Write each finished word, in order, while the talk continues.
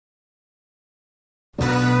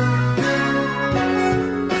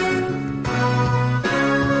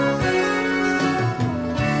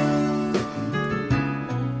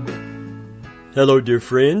Hello, dear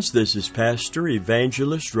friends. This is Pastor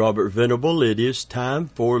Evangelist Robert Venable. It is time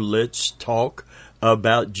for Let's Talk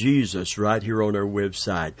About Jesus right here on our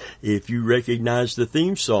website. If you recognize the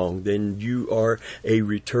theme song, then you are a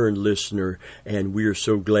return listener, and we are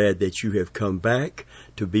so glad that you have come back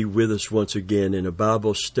to be with us once again in a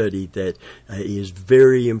Bible study that is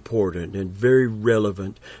very important and very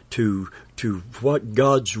relevant to what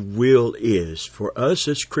God's will is for us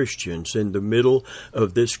as Christians in the middle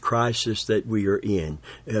of this crisis that we are in.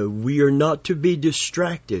 We are not to be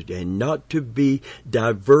distracted and not to be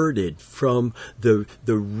diverted from the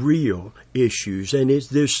real issues. And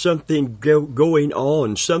there's something going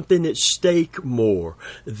on, something at stake more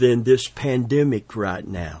than this pandemic right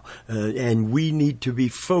now. And we need to be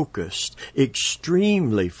focused,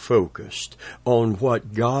 extremely focused on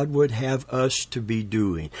what God would have us to be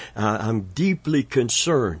doing. I'm deeply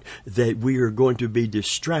concerned that we are going to be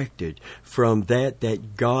distracted from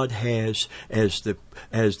that God has as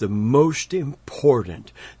the most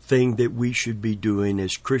important thing that we should be doing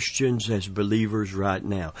as Christians, as believers right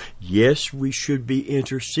now. Yes, we should be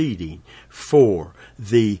interceding for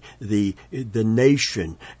the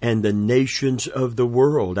nation and the nations of the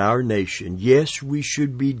world, our nation. Yes, we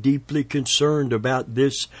should be deeply concerned about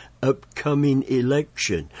this upcoming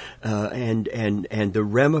election and the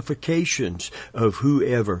ramifications of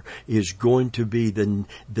whoever is going to be the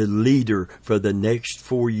leader for the next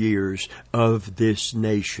 4 years of this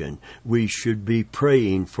nation. We should be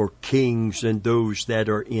praying for kings and those that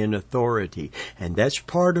are in authority. And that's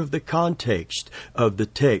part of the context of the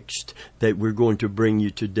text that we're going to bring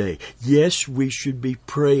you today. Yes, we should be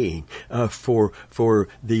praying for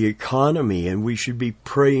the economy, and we should be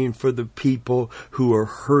praying for the people who are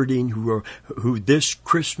hurting, who this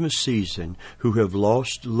Christmas season, who have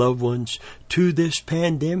lost loved ones to this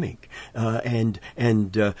pandemic, and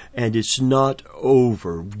it's not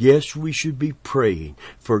over. Yes, we should be praying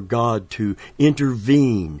for God to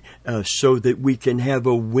intervene so that we can have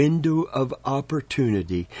a window of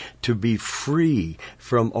opportunity to be free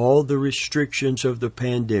from all the restrictions of the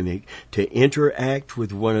pandemic, to interact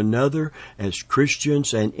with one another as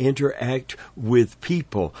Christians and interact with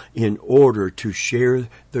people in order to share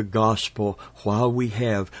the gospel while we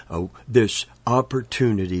have this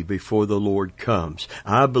opportunity before the Lord comes.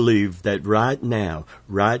 I believe that right now,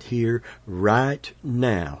 right here, right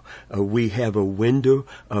now, we have a window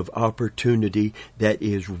of opportunity that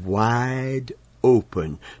is wide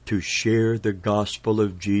open to share the gospel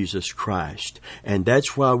of Jesus Christ. And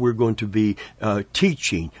that's why we're going to be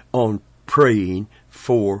teaching on praying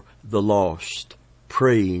for the lost.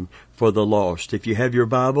 Praying for the lost. If you have your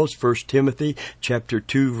Bibles, 1 Timothy chapter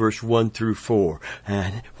 2, verse 1 through 4.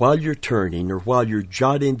 And while you're turning or while you're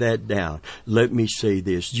jotting that down, let me say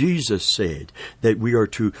this. Jesus said that we are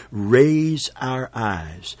to raise our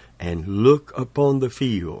eyes and look upon the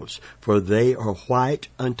fields, for they are white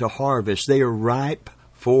unto harvest. They are ripe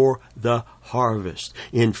for the harvest.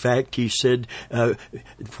 In fact, he said,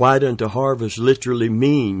 white unto harvest literally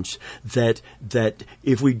means that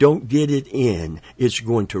if we don't get it in, it's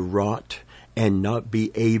going to rot and not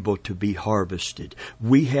be able to be harvested.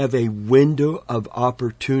 We have a window of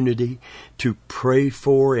opportunity to pray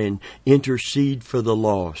for and intercede for the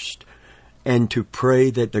lost, and to pray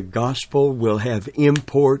that the gospel will have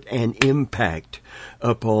import and impact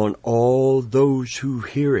upon all those who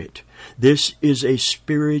hear it. This is a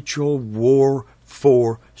spiritual war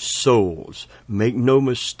for souls. Make no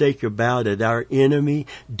mistake about it. Our enemy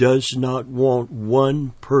does not want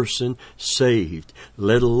one person saved,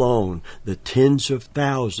 let alone the tens of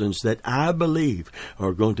thousands that I believe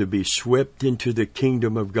are going to be swept into the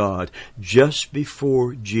kingdom of God just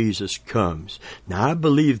before Jesus comes. Now, I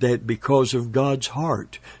believe that because of God's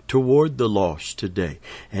heart toward the lost today.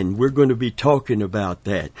 And we're going to be talking about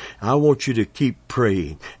that. I want you to keep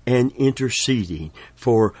praying and interceding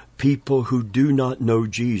for people who do not know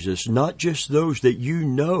Jesus, not just those that you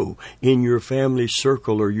know in your family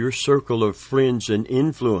circle or your circle of friends and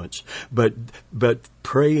influence, but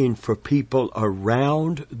praying for people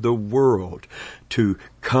around the world to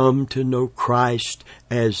come to know Christ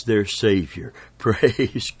as their Savior.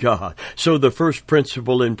 Praise God. So the first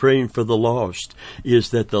principle in praying for the lost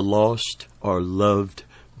is that the lost are loved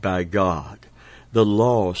by God. The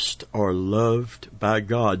lost are loved by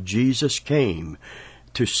God. Jesus came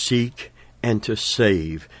to seek and to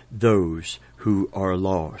save those who are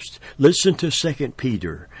lost. Listen to 2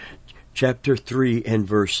 Peter chapter 3 and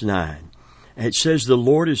verse 9. It says, "The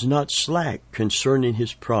Lord is not slack concerning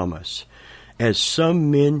His promise, as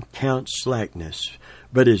some men count slackness,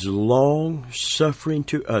 but is long-suffering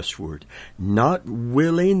to usward, not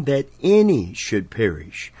willing that any should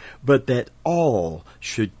perish, but that all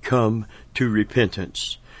should come to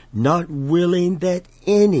repentance. Not willing that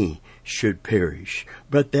any should perish,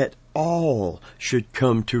 but that all should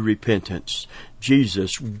come to repentance.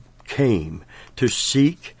 Jesus came to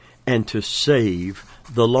seek and to save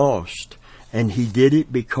the lost. And He did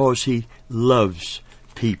it because He loves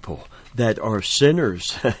people that are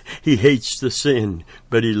sinners. He hates the sin,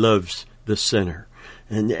 but He loves the sinner.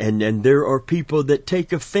 And there are people that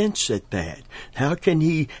take offense at that. How can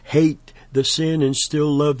He hate the sin and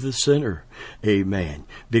still love the sinner? Amen.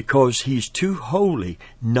 Because He's too holy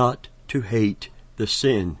not to hate the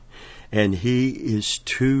sin. And He is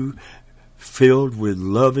too filled with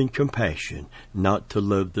love and compassion not to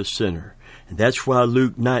love the sinner. And that's why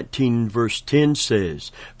Luke 19 verse 10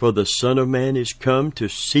 says, "For the Son of Man is come to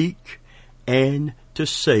seek and to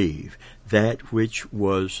save that which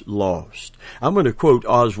was lost." I'm going to quote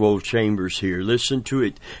Oswald Chambers here. Listen to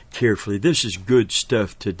it carefully. This is good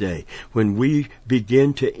stuff today. When we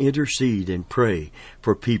begin to intercede and pray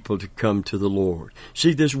for people to come to the Lord.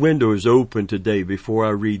 See, this window is open today before I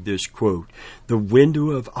read this quote. The window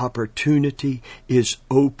of opportunity is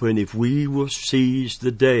open if we will seize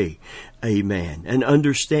the day. Amen. And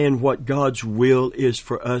understand what God's will is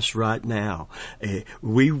for us right now.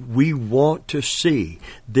 We want to see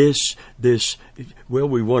this,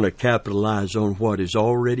 we want to capitalize on what is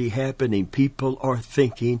already happening. People are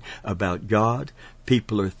thinking about God.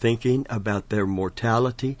 People are thinking about their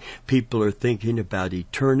mortality. People are thinking about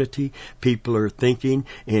eternity. People are thinking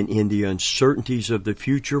in the uncertainties of the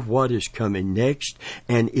future, what is coming next.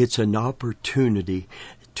 And it's an opportunity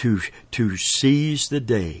to seize the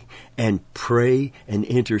day and pray and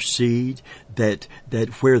intercede that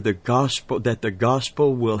the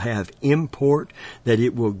gospel will have import, that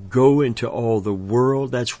it will go into all the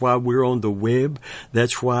world. That's why we're on the web.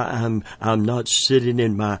 That's why I'm not sitting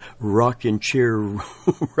in my rocking chair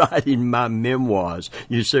writing my memoirs.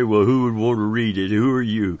 You say, well, who would want to read it? Who are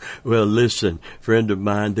you? Well, listen, friend of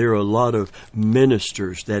mine, there are a lot of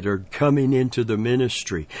ministers that are coming into the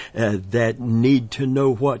ministry that need to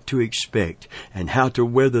know what to expect and how to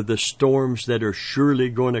weather the storms that are surely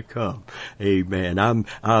going to come. Amen. I'm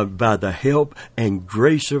by the help and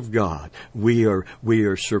grace of God, we are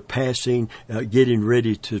surpassing, getting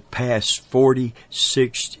ready to pass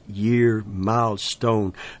 46-year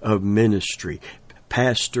milestone of ministry.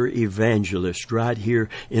 Pastor evangelist right here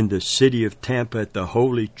in the city of Tampa at the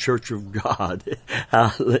Holy Church of God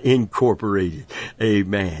Incorporated.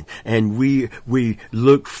 Amen. And we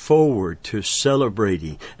look forward to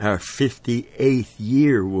celebrating our 58th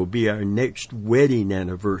year will be our next wedding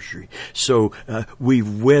anniversary. So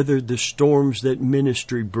we've weathered the storms that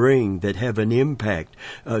ministry bring that have an impact,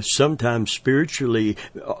 sometimes spiritually,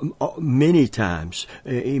 many times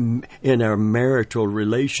in our marital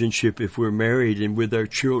relationship if we're married and with our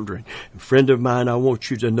children. Friend of mine, I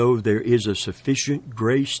want you to know there is a sufficient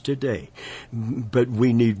grace today, but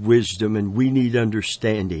we need wisdom and we need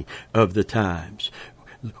understanding of the times.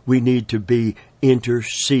 We need to be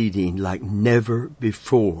interceding like never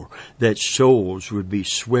before, that souls would be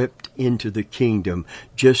swept into the kingdom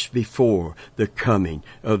just before the coming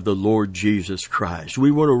of the Lord Jesus Christ.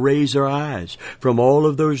 We want to raise our eyes from all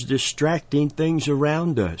of those distracting things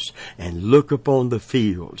around us and look upon the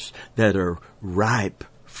fields that are ripe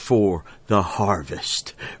for the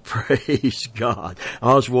harvest. Praise God.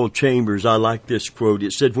 Oswald Chambers, I like this quote.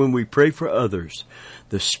 It said, when we pray for others,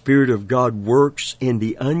 the Spirit of God works in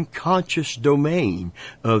the unconscious domain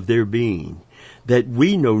of their being that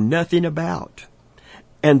we know nothing about,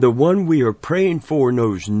 and the one we are praying for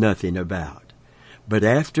knows nothing about. But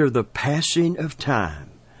after the passing of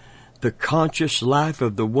time, the conscious life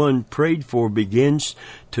of the one prayed for begins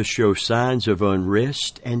to show signs of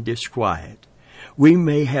unrest and disquiet. We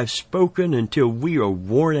may have spoken until we are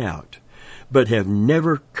worn out, but have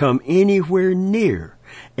never come anywhere near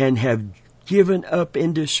and have given up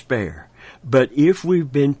in despair. But if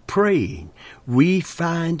we've been praying, we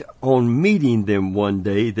find on meeting them one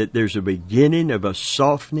day that there's a beginning of a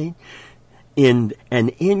softening in an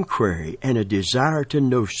inquiry and a desire to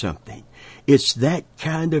know something. It's that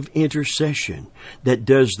kind of intercession that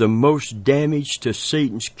does the most damage to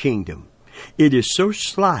Satan's kingdom. It is so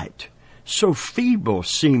slight, so feeble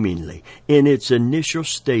seemingly in its initial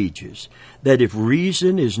stages, that if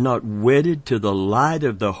reason is not wedded to the light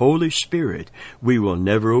of the Holy Spirit, we will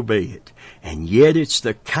never obey it. And yet it's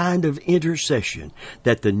the kind of intercession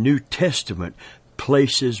that the New Testament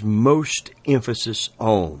places most emphasis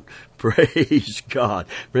on. Praise God.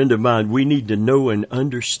 Friend of mine, we need to know and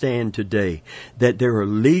understand today that there are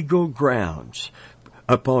legal grounds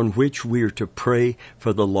upon which we are to pray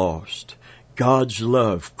for the lost. God's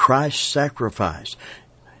love, Christ's sacrifice,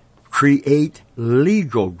 create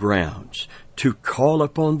legal grounds to call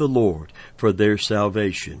upon the Lord for their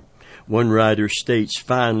salvation. One writer states,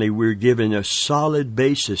 finally, we're given a solid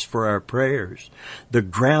basis for our prayers, the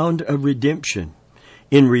ground of redemption.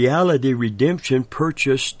 In reality, redemption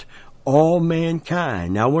purchased all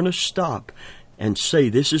mankind. Now, I want to stop and say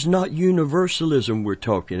this is not universalism we're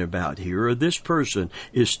talking about here, or this person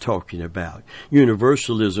is talking about.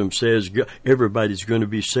 Universalism says everybody's going to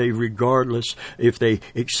be saved regardless if they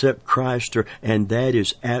accept Christ, and that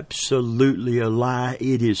is absolutely a lie.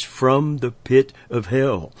 It is from the pit of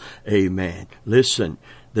hell. Amen. Listen,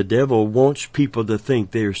 the devil wants people to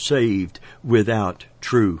think they're saved without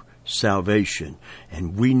true salvation,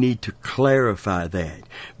 and we need to clarify that.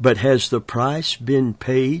 But has the price been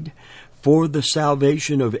paid for the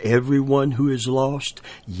salvation of everyone who is lost?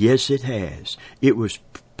 Yes, it has. It was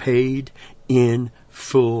paid in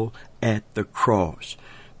full at the cross.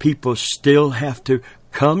 People still have to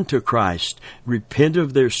come to Christ, repent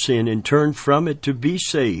of their sin, and turn from it to be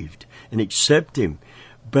saved and accept Him.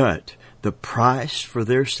 But the price for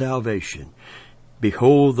their salvation,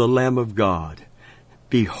 behold the Lamb of God.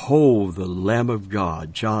 Behold the Lamb of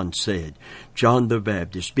God, John said, John the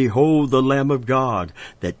Baptist, behold the Lamb of God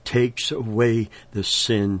that takes away the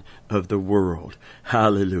sin of the world.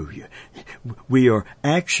 Hallelujah. We are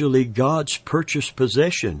actually God's purchased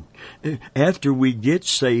possession. After we get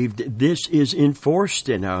saved, this is enforced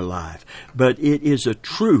in our life, but it is a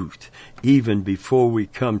truth even before we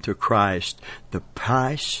come to Christ. The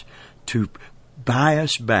price to buy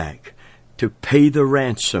us back, to pay the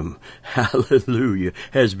ransom, hallelujah,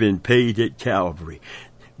 has been paid at Calvary.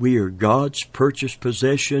 We are God's purchased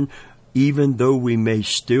possession, even though we may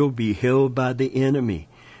still be held by the enemy.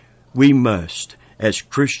 We must, as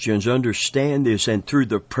Christians, understand this, and through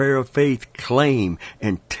the prayer of faith claim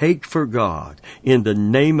and take for God, in the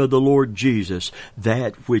name of the Lord Jesus,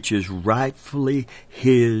 that which is rightfully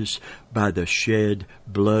His by the shed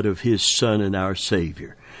blood of His Son and our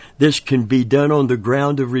Savior. This can be done on the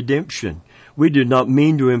ground of redemption. We do not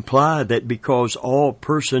mean to imply that because all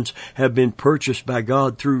persons have been purchased by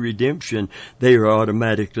God through redemption, they are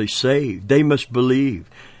automatically saved. They must believe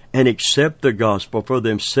and accept the gospel for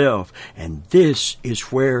themselves. And this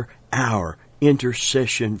is where our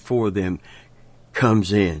intercession for them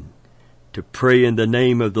comes in. To pray in the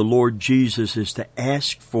name of the Lord Jesus is to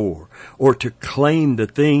ask for or to claim the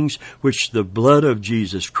things which the blood of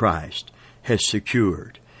Jesus Christ has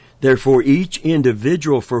secured. Therefore, each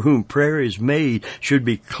individual for whom prayer is made should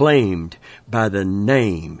be claimed by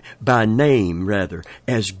name,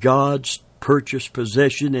 as God's purchased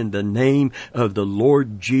possession in the name of the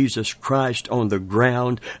Lord Jesus Christ on the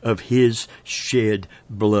ground of His shed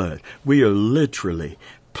blood. We are literally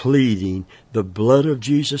pleading the blood of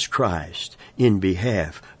Jesus Christ in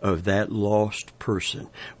behalf of that lost person.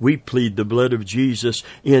 We plead the blood of Jesus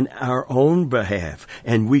in our own behalf,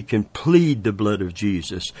 and we can plead the blood of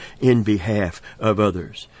Jesus in behalf of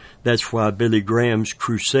others. That's why Billy Graham's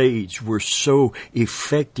crusades were so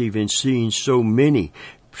effective in seeing so many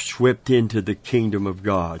swept into the kingdom of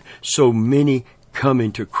God, so many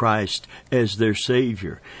coming to Christ as their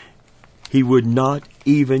Savior. He would not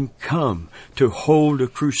even come to hold a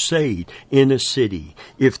crusade in a city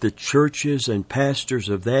if the churches and pastors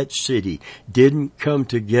of that city didn't come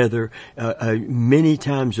together many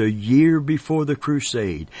times a year before the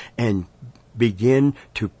crusade and begin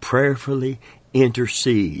to prayerfully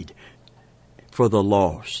intercede for the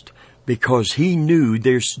lost. Because he knew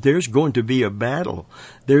there's going to be a battle.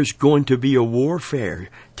 There's going to be a warfare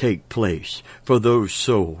take place for those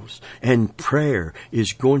souls. And prayer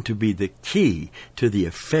is going to be the key to the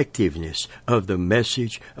effectiveness of the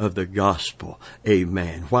message of the gospel.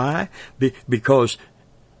 Amen. Why? Because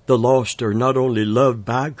the lost are not only loved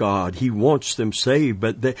by God, He wants them saved,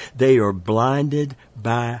 but they are blinded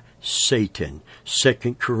by Satan.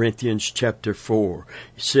 2 Corinthians chapter 4.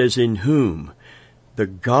 It says, in whom the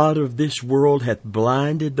God of this world hath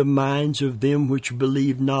blinded the minds of them which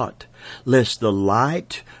believe not, lest the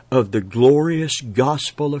light of the glorious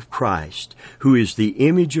gospel of Christ, who is the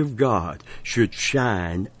image of God, should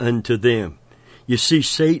shine unto them. You see,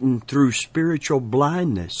 Satan, through spiritual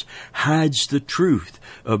blindness, hides the truth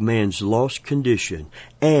of man's lost condition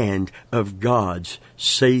and of God's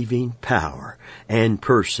saving power and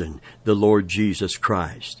person, the Lord Jesus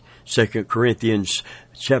Christ. 2 Corinthians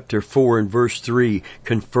chapter 4 and verse 3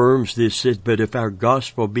 confirms this. But if our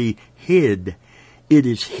gospel be hid, It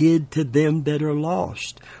is hid to them that are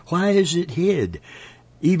lost. Why is it hid?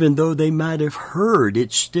 Even though they might have heard,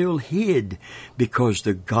 it's still hid, because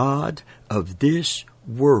the God of this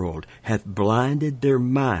world hath blinded their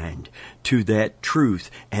mind to that truth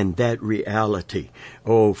and that reality.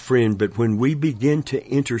 Oh, friend, but when we begin to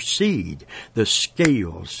intercede, the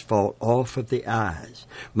scales fall off of the eyes.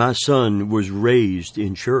 My son was raised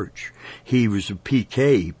in church. He was a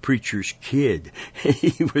PK, preacher's kid.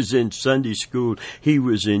 He was in Sunday school. He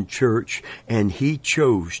was in church, and he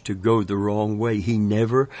chose to go the wrong way. He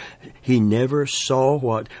never saw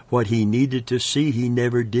what he needed to see. He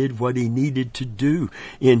never did what he needed to do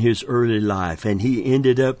in his early life, and he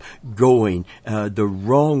ended up going the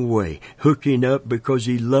wrong way, hooking up because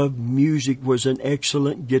he loved music, was an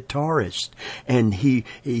excellent guitarist, and he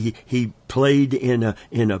played in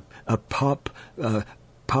a pop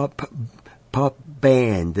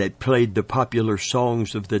band that played the popular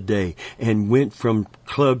songs of the day, and went from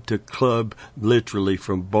club to club, literally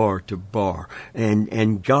from bar to bar,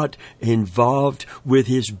 and got involved with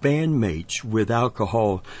his bandmates with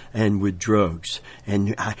alcohol and with drugs.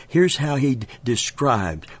 And here's how he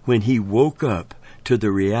described when he woke up to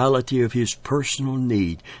the reality of his personal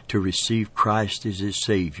need to receive Christ as his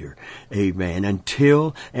Savior. Amen.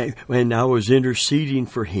 Until when I was interceding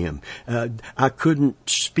for him, I couldn't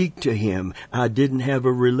speak to him. I didn't have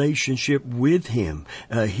a relationship with him.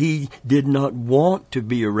 He did not want to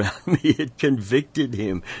be around me. It convicted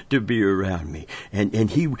him to be around me.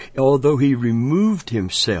 And he, although he removed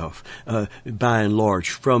himself, by and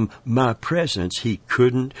large, from my presence, he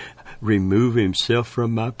couldn't remove himself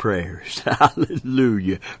from my prayers.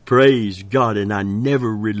 Hallelujah. Praise God. And I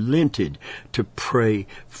never relented to pray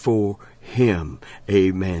for him.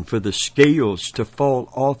 Amen. For the scales to fall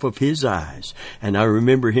off of his eyes. And I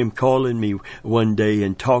remember him calling me one day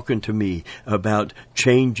and talking to me about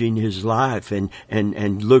changing his life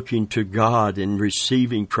and looking to God and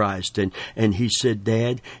receiving Christ. And he said,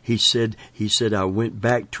 Dad, he said, I went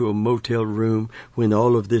back to a motel room when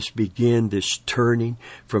all of this began, this turning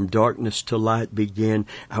from darkness to light began.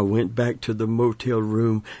 I went back to the motel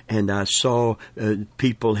room and I saw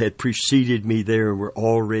people had preceded me there and were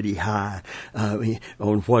already high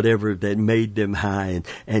on whatever that made them high,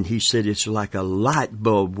 and he said it's like a light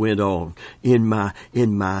bulb went on in my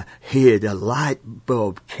head. A light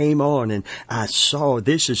bulb came on, and I saw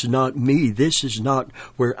this is not me. This is not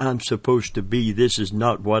where I'm supposed to be. This is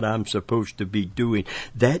not what I'm supposed to be doing.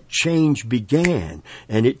 That change began,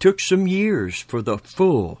 and it took some years for the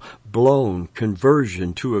full-blown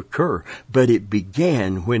conversion to occur, but it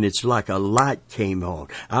began when it's like a light came on.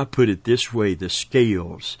 I put it this way: the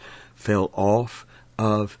scales fell off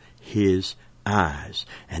of his eyes.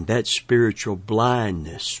 And that spiritual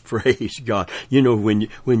blindness, praise God. You know,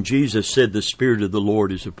 when Jesus said, the Spirit of the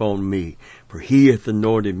Lord is upon me, for he hath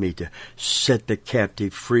anointed me to set the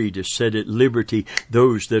captive free, to set at liberty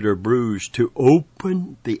those that are bruised, to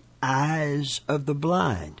open the eyes of the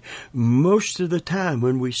blind. Most of the time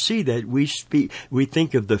when we see that, we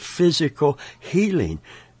think of the physical healing,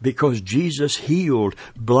 because Jesus healed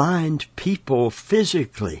blind people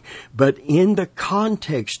physically. But in the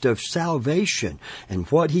context of salvation and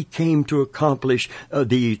what he came to accomplish,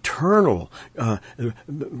 the eternal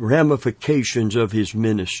ramifications of his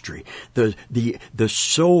ministry, the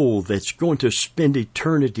soul that's going to spend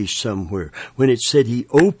eternity somewhere, when it said he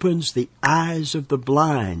opens the eyes of the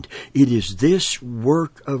blind, it is this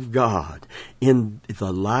work of God in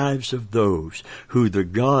the lives of those who the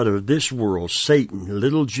God of this world, Satan,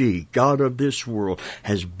 little g, God of this world,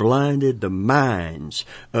 has blinded the minds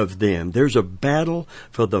of them. There's a battle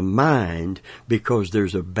for the mind because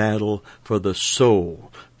there's a battle for the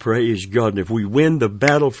soul. Praise God. And if we win the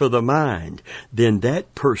battle for the mind, then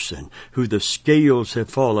that person who the scales have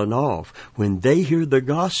fallen off, when they hear the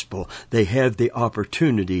gospel, they have the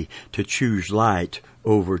opportunity to choose light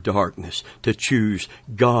over darkness, to choose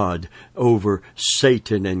God over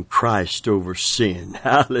Satan and Christ over sin.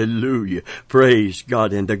 Hallelujah. Praise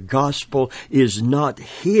God. And the gospel is not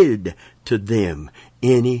hid to them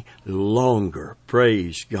any longer.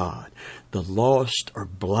 Praise God. The lost are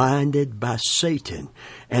blinded by Satan,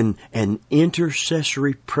 and an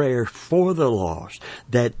intercessory prayer for the lost,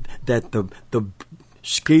 that the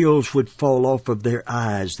scales would fall off of their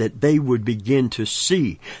eyes, that they would begin to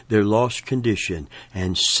see their lost condition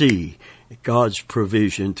and see God's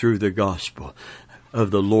provision through the gospel of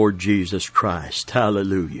the Lord Jesus Christ.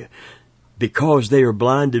 Hallelujah. Because they are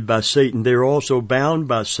blinded by Satan, they're also bound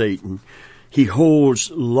by Satan. He holds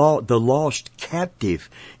the lost captive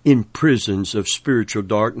in prisons of spiritual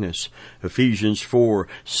darkness. Ephesians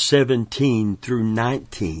 4:17 through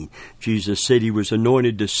 19. Jesus said he was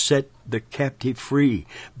anointed to set the captive free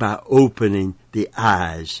by opening the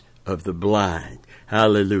eyes of the blind.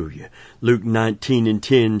 Hallelujah. Luke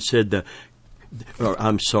 19:10 said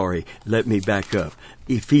let me back up.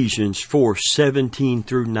 Ephesians 4:17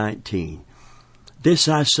 through 19. This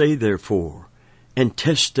I say therefore, and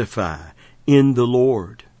testify in the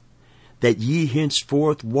Lord, that ye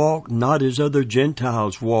henceforth walk not as other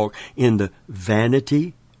Gentiles walk, in the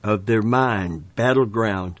vanity of their mind.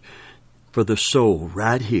 Battleground for the soul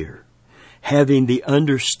right here. Having the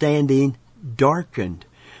understanding darkened,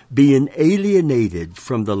 being alienated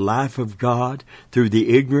from the life of God through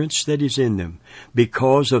the ignorance that is in them,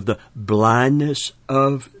 because of the blindness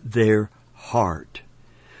of their heart,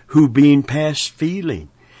 who being past feeling,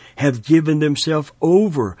 have given themselves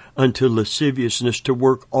over unto lasciviousness, to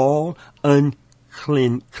work all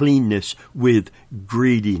uncleanness with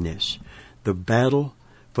greediness. The battle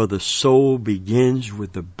for the soul begins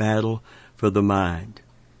with the battle for the mind.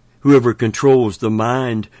 Whoever controls the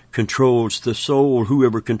mind controls the soul.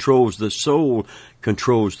 Whoever controls the soul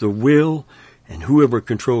controls the will. And whoever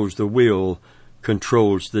controls the will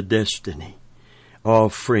controls the destiny. Oh,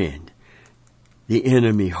 friend, the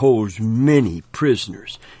enemy holds many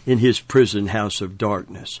prisoners in his prison house of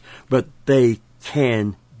darkness, but they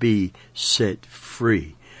can be set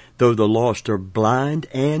free. Though the lost are blind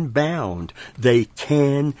and bound, they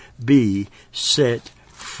can be set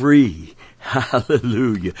free.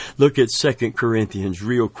 Hallelujah. Look at 2 Corinthians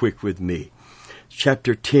real quick with me.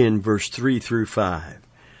 Chapter 10, verse 3 through 5.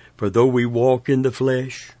 For though we walk in the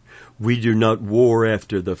flesh, we do not war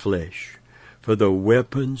after the flesh. For the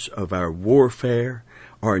weapons of our warfare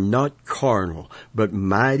are not carnal, but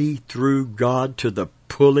mighty through God to the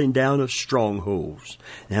pulling down of strongholds.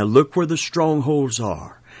 Now look where the strongholds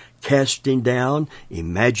are. Casting down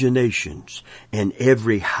imaginations and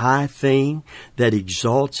every high thing that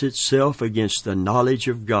exalts itself against the knowledge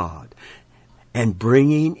of God, and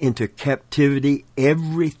bringing into captivity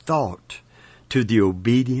every thought to the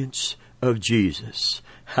obedience of Jesus.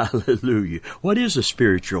 Hallelujah. What is a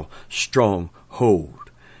spiritual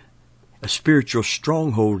stronghold? A spiritual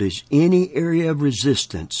stronghold is any area of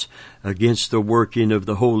resistance against the working of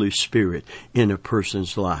the Holy Spirit in a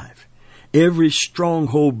person's life. Every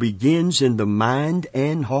stronghold begins in the mind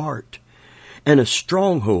and heart, and a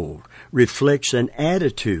stronghold reflects an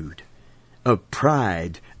attitude of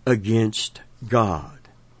pride against God.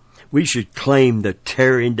 We should claim the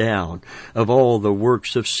tearing down of all the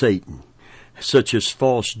works of Satan, such as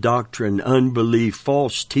false doctrine, unbelief,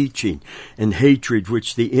 false teaching, and hatred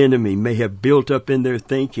which the enemy may have built up in their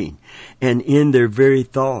thinking and in their very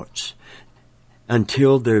thoughts,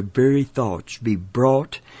 until their very thoughts be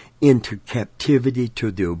brought into captivity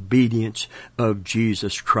to the obedience of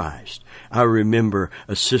Jesus Christ. I remember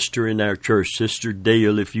a sister in our church, Sister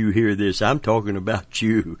Dale, if you hear this, I'm talking about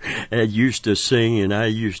you. I used to sing and I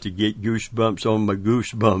used to get goosebumps on my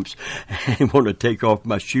goosebumps and want to take off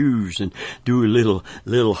my shoes and do a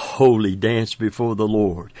little holy dance before the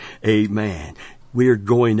Lord. Amen. We're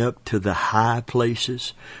going up to the high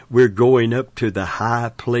places. We're going up to the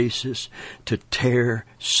high places to tear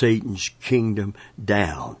Satan's kingdom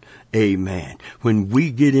down. Amen. When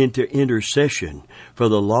we get into intercession for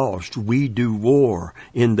the lost, we do war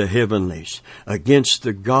in the heavenlies against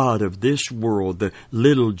the god of this world, the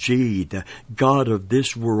little g, the god of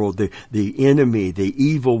this world, the enemy, the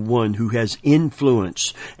evil one who has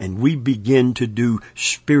influence. And we begin to do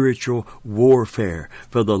spiritual warfare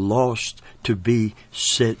for the lost to be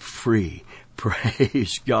set free.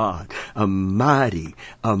 Praise God. A mighty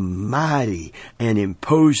and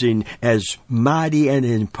imposing, as mighty and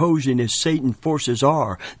imposing as Satan's forces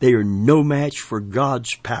are, they are no match for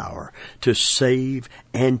God's power to save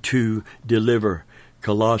and to deliver.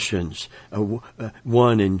 Colossians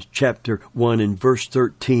 1 in chapter 1 in verse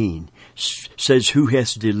 13 says, who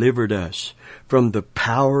has delivered us from the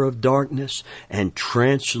power of darkness and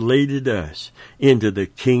translated us into the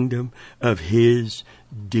kingdom of His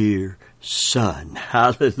dear Son.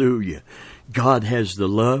 Hallelujah. God has the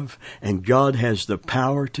love and God has the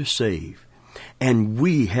power to save. And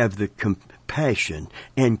we have the compassion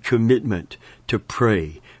and commitment to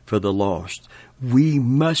pray for the lost. We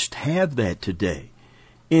must have that today.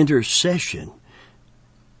 Intercession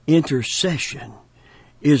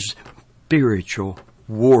is spiritual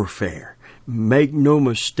warfare. Make no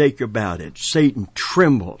mistake about it. Satan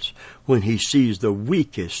trembles when he sees the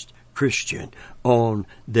weakest Christian on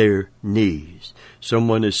their knees.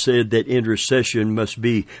 Someone has said that intercession must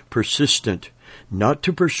be persistent, not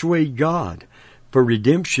to persuade God, For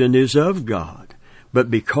redemption is of God,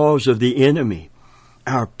 but because of the enemy,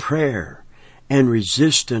 our prayer and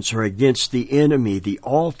resistance are against the enemy, the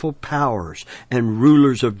awful powers and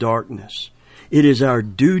rulers of darkness. It is our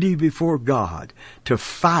duty before God to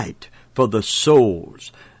fight for the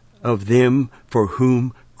souls of them for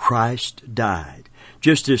whom Christ died.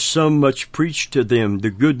 Just as some must preach to them the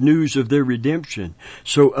good news of their redemption,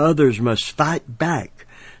 so others must fight back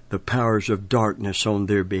the powers of darkness on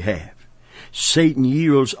their behalf. Satan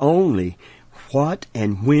yields only what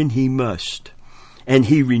and when he must, and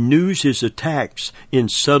he renews his attacks in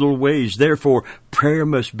subtle ways. Therefore, prayer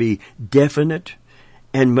must be definite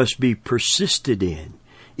and must be persisted in,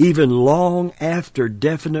 even long after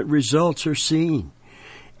definite results are seen.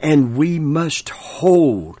 And we must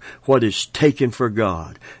hold what is taken for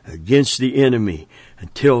God against the enemy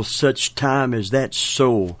until such time as that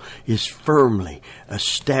soul is firmly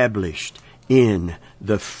established in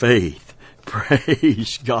the faith.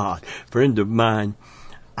 Praise God. Friend of mine,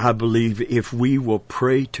 I believe if we will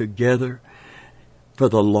pray together for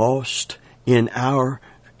the lost in our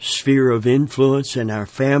sphere of influence and our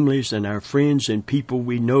families and our friends and people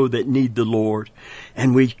we know that need the Lord,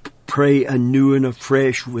 and we pray anew and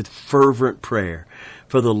afresh with fervent prayer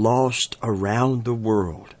for the lost around the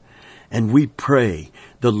world. And we pray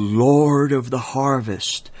the Lord of the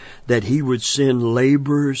harvest that He would send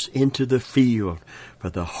laborers into the field. For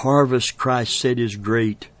the harvest, Christ said, is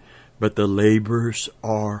great, but the laborers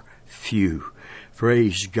are few.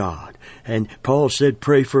 Praise God. And Paul said,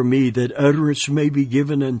 pray for me that utterance may be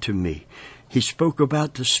given unto me. He spoke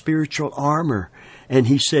about the spiritual armor. And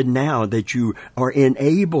he said now that you are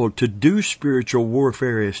enabled to do spiritual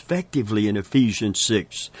warfare effectively in Ephesians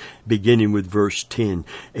 6, beginning with verse 10.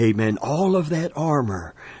 Amen. All of that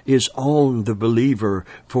armor is on the believer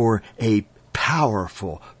for a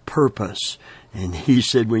powerful purpose. And he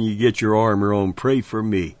said, when you get your armor on, pray for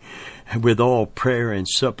me with all prayer and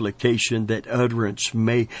supplication that utterance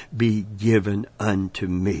may be given unto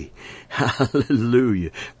me.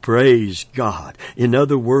 Hallelujah. Praise God. In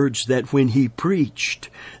other words, that when he preached,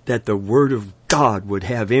 that the Word of God would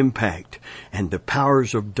have impact and the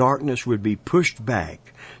powers of darkness would be pushed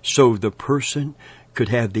back so the person could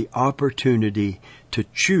have the opportunity to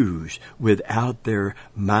choose without their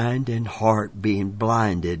mind and heart being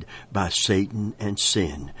blinded by Satan and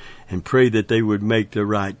sin. And pray that they would make the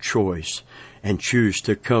right choice and choose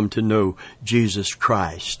to come to know Jesus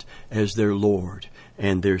Christ as their Lord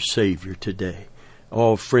and their Savior today.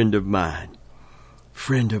 Oh, friend of mine,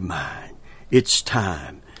 it's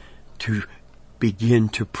time to begin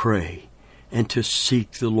to pray and to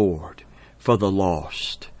seek the Lord for the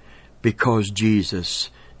lost, because Jesus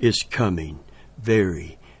is coming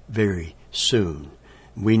very, very soon.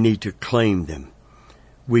 We need to claim them.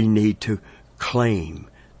 We need to claim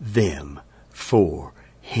them for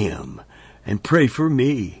Him. And pray for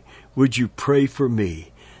me. Would you pray for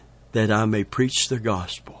me that I may preach the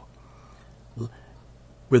gospel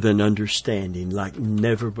with an understanding like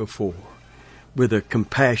never before, with a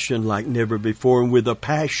compassion like never before, and with a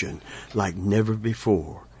passion like never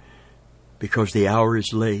before, because the hour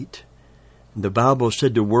is late. The Bible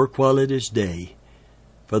said to work while it is day,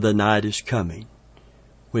 for the night is coming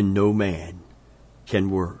when no man can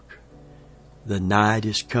work. The night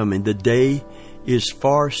is coming. The day is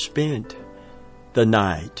far spent. The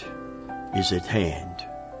night is at hand.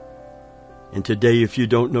 And today, if you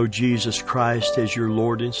don't know Jesus Christ as your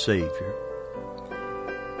Lord and Savior,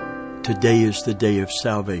 today is the day of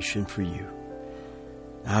salvation for you.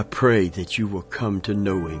 I pray that you will come to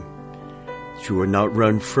know Him, that you will not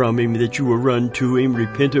run from Him, that you will run to Him,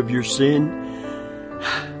 repent of your sin,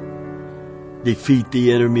 defeat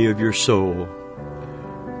the enemy of your soul.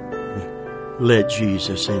 Let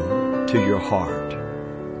Jesus into your heart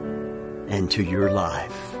and to your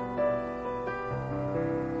life.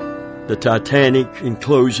 The Titanic, in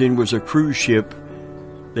closing, was a cruise ship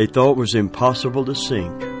they thought was impossible to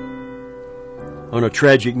sink. On a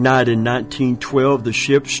tragic night in 1912, the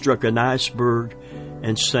ship struck an iceberg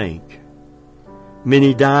and sank.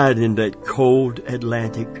 Many died in that cold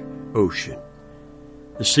Atlantic Ocean.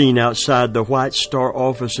 The scene outside the White Star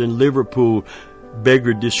office in Liverpool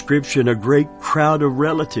beggared description. A great crowd of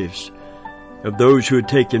relatives of those who had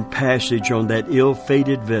taken passage on that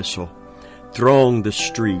ill-fated vessel thronged the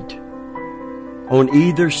street. On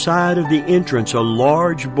either side of the entrance, a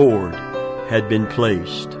large board had been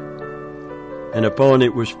placed, and upon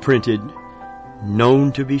it was printed,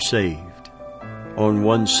 "Known to be saved," on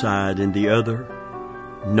one side, and the other,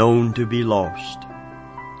 "Known to be lost."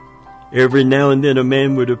 Every now and then a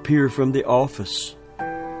man would appear from the office,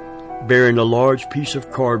 bearing a large piece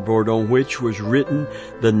of cardboard on which was written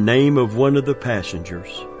the name of one of the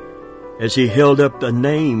passengers. As he held up the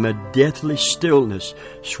name, a deathly stillness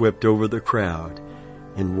swept over the crowd,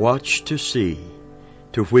 and watched to see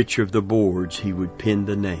to which of the boards he would pin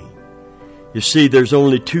the name. You see, there's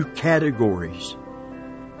only two categories,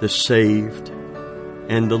 the saved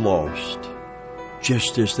and the lost,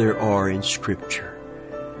 just as there are in Scripture.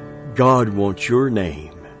 God wants your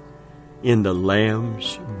name in the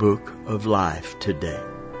Lamb's Book of Life today.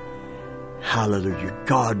 Hallelujah.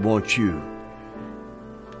 God wants you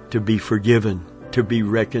to be forgiven, to be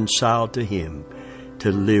reconciled to Him,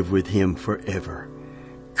 to live with Him forever.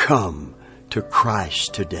 Come to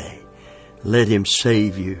Christ today. Let Him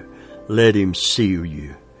save you. Let Him seal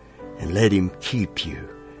you. And let Him keep you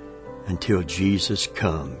until Jesus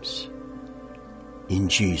comes. In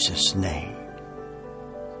Jesus' name.